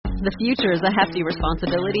The future is a hefty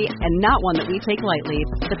responsibility and not one that we take lightly.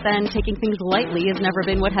 But then taking things lightly has never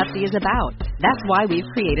been what Hefty is about. That's why we've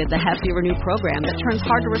created the Hefty Renew program that turns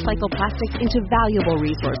hard-to-recycle plastics into valuable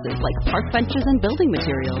resources like park benches and building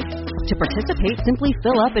materials. To participate, simply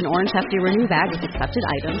fill up an orange Hefty Renew bag with accepted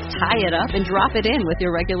items, tie it up, and drop it in with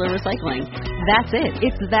your regular recycling. That's it.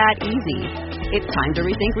 It's that easy. It's time to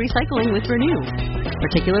rethink recycling with Renew.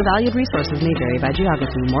 Particular valued resources may vary by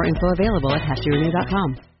geography. More info available at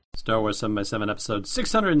heftyrenew.com. Star Wars 7x7 episode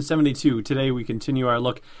 672. Today we continue our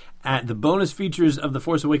look at the bonus features of the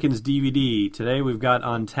Force Awakens DVD. Today we've got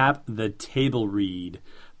on tap the table read.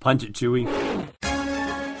 Punch it, Chewie.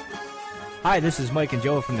 Hi, this is Mike and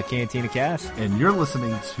Joe from the Cantina Cast. And you're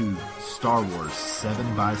listening to Star Wars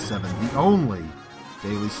 7x7, the only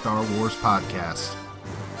daily Star Wars podcast.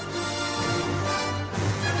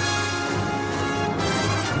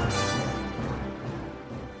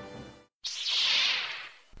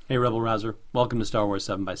 Hey, Rebel Rouser. Welcome to Star Wars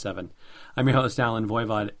 7x7. I'm your host, Alan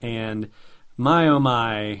Voivod, and my oh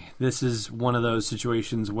my, this is one of those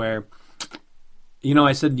situations where, you know,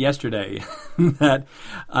 I said yesterday that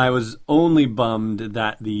I was only bummed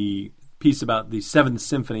that the piece about the Seventh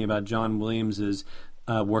Symphony, about John Williams'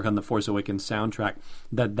 work on the Force Awakens soundtrack,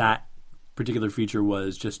 that particular feature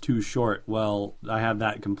was just too short. Well, I have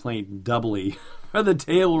that complaint doubly for the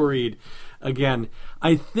table read. Again,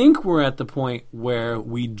 I think we're at the point where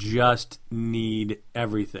we just need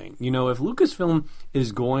everything. You know, if Lucasfilm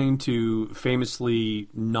is going to famously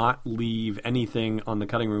not leave anything on the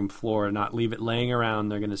cutting room floor, not leave it laying around,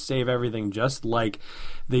 they're going to save everything just like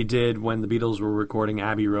they did when the Beatles were recording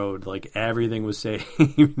Abbey Road. Like, everything was saved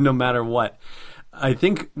no matter what. I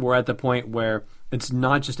think we're at the point where it's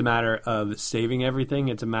not just a matter of saving everything,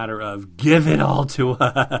 it's a matter of give it all to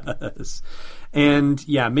us. And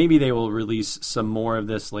yeah, maybe they will release some more of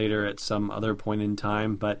this later at some other point in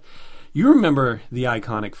time, but you remember the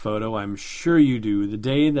iconic photo, I'm sure you do, the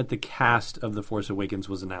day that the cast of The Force Awakens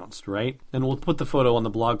was announced, right? And we'll put the photo on the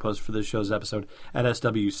blog post for this show's episode at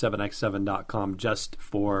sw7x7.com just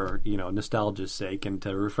for, you know, nostalgia's sake and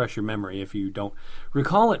to refresh your memory if you don't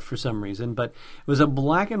recall it for some reason. But it was a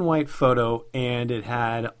black and white photo, and it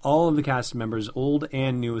had all of the cast members, old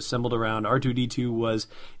and new, assembled around. R2-D2 was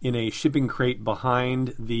in a shipping crate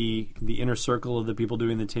behind the inner circle of the people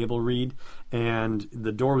doing the table read, and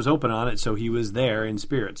the door was open on it, so he was there in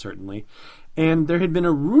spirit, certainly. And there had been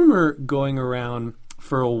a rumor going around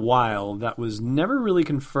for a while that was never really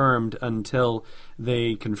confirmed until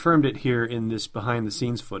they confirmed it here in this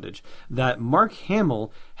behind-the-scenes footage, that Mark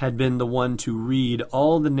Hamill had been the one to read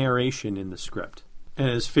all the narration in the script. And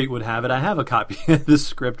as fate would have it, I have a copy of the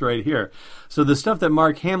script right here. So the stuff that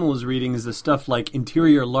Mark Hamill is reading is the stuff like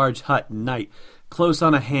interior large hut, night. Close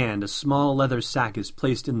on a hand, a small leather sack is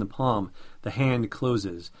placed in the palm. The hand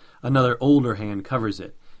closes. Another older hand covers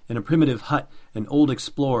it. In a primitive hut, an old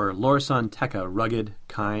explorer, Lorsan Tekka, rugged,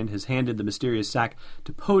 kind, has handed the mysterious sack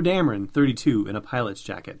to Poe Dameron, 32, in a pilot's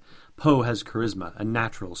jacket. Poe has charisma, a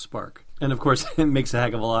natural spark. And of course, it makes a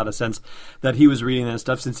heck of a lot of sense that he was reading that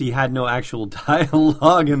stuff since he had no actual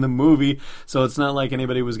dialogue in the movie, so it's not like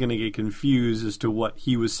anybody was going to get confused as to what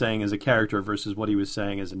he was saying as a character versus what he was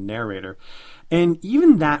saying as a narrator. And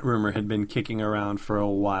even that rumor had been kicking around for a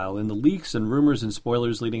while. In the leaks and rumors and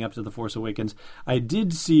spoilers leading up to The Force Awakens, I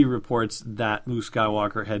did see reports that Luke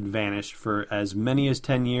Skywalker had vanished for as many as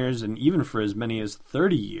 10 years and even for as many as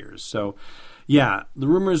 30 years. So, yeah, the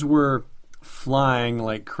rumors were flying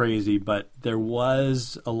like crazy, but there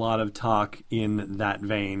was a lot of talk in that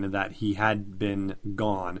vein that he had been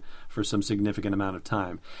gone for some significant amount of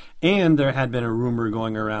time. And there had been a rumor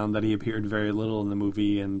going around that he appeared very little in the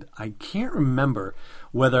movie, and I can't remember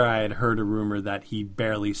whether I had heard a rumor that he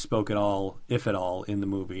barely spoke at all, if at all, in the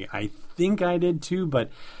movie. I think I did too, but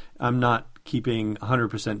I'm not keeping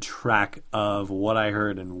 100% track of what I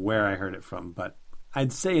heard and where I heard it from, but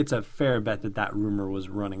I'd say it's a fair bet that that rumor was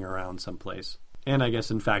running around someplace. And I guess,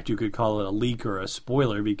 in fact, you could call it a leak or a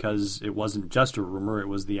spoiler because it wasn't just a rumor, it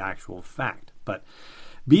was the actual fact. But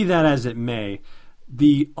be that as it may,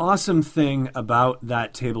 the awesome thing about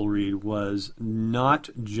that table read was not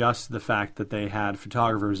just the fact that they had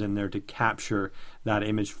photographers in there to capture that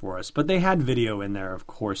image for us, but they had video in there. Of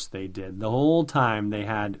course they did. The whole time they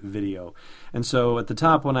had video. And so at the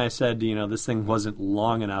top when I said, you know, this thing wasn't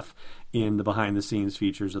long enough, in the behind-the-scenes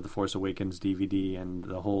features of The Force Awakens DVD and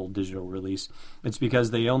the whole digital release. It's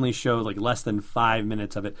because they only show like less than 5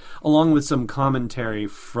 minutes of it, along with some commentary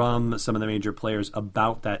from some of the major players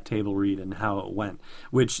about that table read and how it went,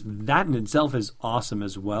 which that in itself is awesome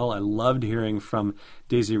as well. I loved hearing from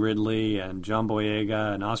Daisy Ridley and John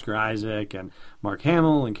Boyega and Oscar Isaac and Mark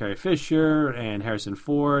Hamill and Carrie Fisher and Harrison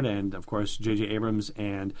Ford and, of course, J.J. Abrams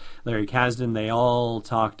and Larry Kasdan. They all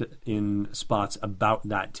talked in spots about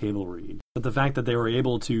that table read. But the fact that they were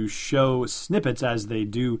able to show snippets, as they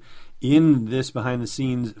do in this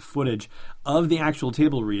behind-the-scenes footage of the actual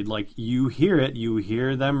table read, like you hear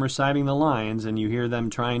them reciting the lines, and you hear them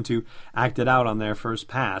trying to act it out on their first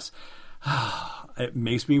pass. It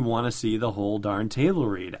makes me want to see the whole darn table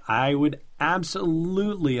read. I would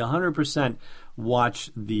absolutely 100% watch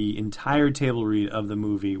the entire table read of the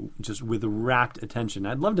movie just with rapt attention.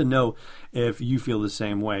 I'd love to know if you feel the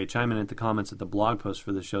same way. Chime in at the comments at the blog post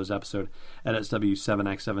for this show's episode at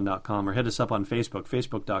sw7x7.com, or hit us up on Facebook,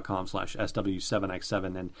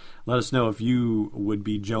 facebook.com/sw7x7, and let us know if you would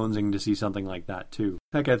be jonesing to see something like that too.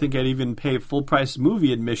 Heck, I think I'd even pay full-price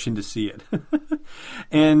movie admission to see it.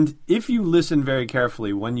 And if you listen very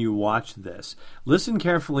carefully when you watch this, listen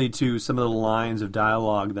carefully to some of the lines of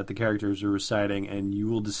dialogue that the characters are reciting, and you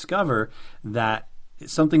will discover that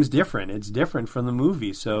something's different. It's different from the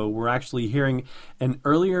movie. So we're actually hearing an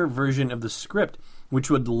earlier version of the script, which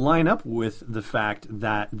would line up with the fact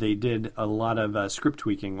that they did a lot of script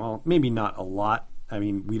tweaking. Well, maybe not a lot. I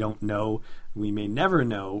mean, we don't know. We may never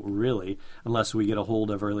know, really, unless we get a hold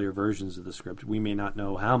of earlier versions of the script. We may not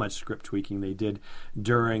know how much script tweaking they did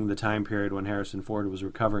during the time period when Harrison Ford was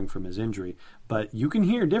recovering from his injury. But you can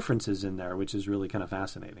hear differences in there, which is really kind of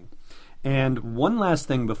fascinating. And one last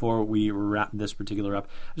thing before we wrap this particular up,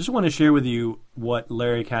 I just want to share with you what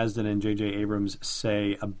Larry Kasdan and J.J. Abrams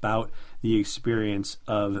say about the experience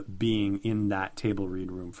of being in that table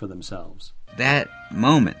read room for themselves. That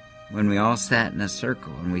moment when we all sat in a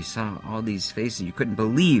circle and we saw all these faces, you couldn't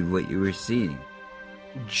believe what you were seeing.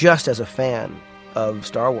 Just as a fan of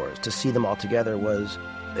Star Wars, to see them all together was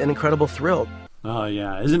an incredible thrill. Oh,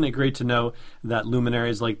 yeah. Isn't it great to know that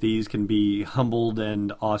luminaries like these can be humbled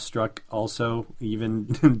and awestruck also, even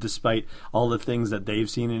despite all the things that they've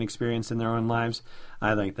seen and experienced in their own lives?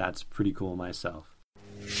 I think that's pretty cool myself.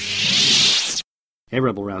 Hey,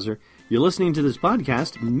 Rebel Rouser. You're listening to this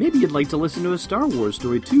podcast. Maybe you'd like to listen to a Star Wars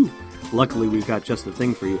story, too. Luckily, we've got just the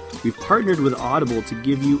thing for you. We've partnered with Audible to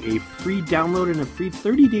give you a free download and a free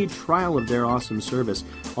 30-day trial of their awesome service.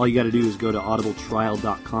 All you got to do is go to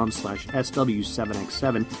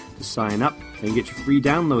audibletrial.com/SW7x7 to sign up and get your free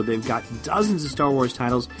download. They've got dozens of Star Wars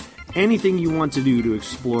titles, anything you want to do to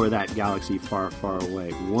explore that galaxy far, far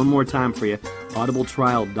away. One more time for you,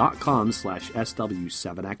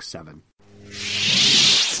 audibletrial.com/SW7x7.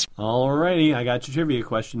 Alrighty, I got your trivia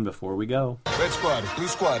question before we go. Red squad, blue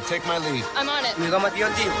squad, take my lead. I'm on it.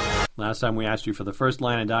 Last time we asked you for the first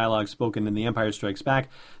line of dialogue spoken in The Empire Strikes Back.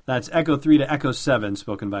 That's Echo 3 to Echo 7,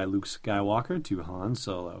 spoken by Luke Skywalker to Han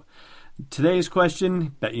Solo. Today's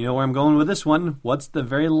question, bet you know where I'm going with this one. What's the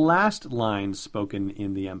very last line spoken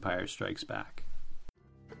in The Empire Strikes Back?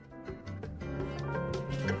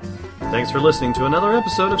 Thanks for listening to another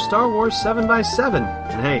episode of Star Wars 7x7.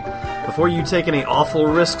 And hey, before you take any awful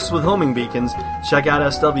risks with homing beacons, check out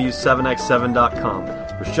SW7x7.com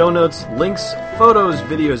for show notes, links, photos,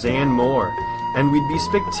 videos, and more. And we'd be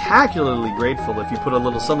spectacularly grateful if you put a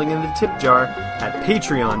little something in the tip jar at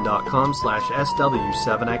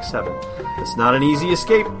patreon.com/SW7x7. It's not an easy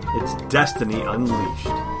escape, it's destiny unleashed.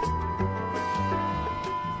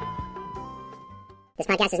 This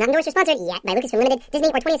podcast is not endorsed or sponsored yet by Lucasfilm Limited, Disney,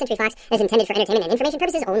 or 20th Century Fox, and is intended for entertainment and information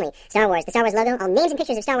purposes only. Star Wars, the Star Wars logo, all names and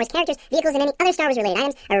pictures of Star Wars characters, vehicles, and any other Star Wars-related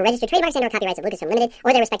items are registered trademarks and/or copyrights of Lucasfilm Limited,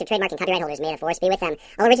 or their respective trademark and copyright holders. May the force be with them.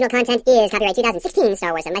 All original content is copyright 2016 Star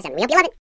Wars 7x7. We hope you love it.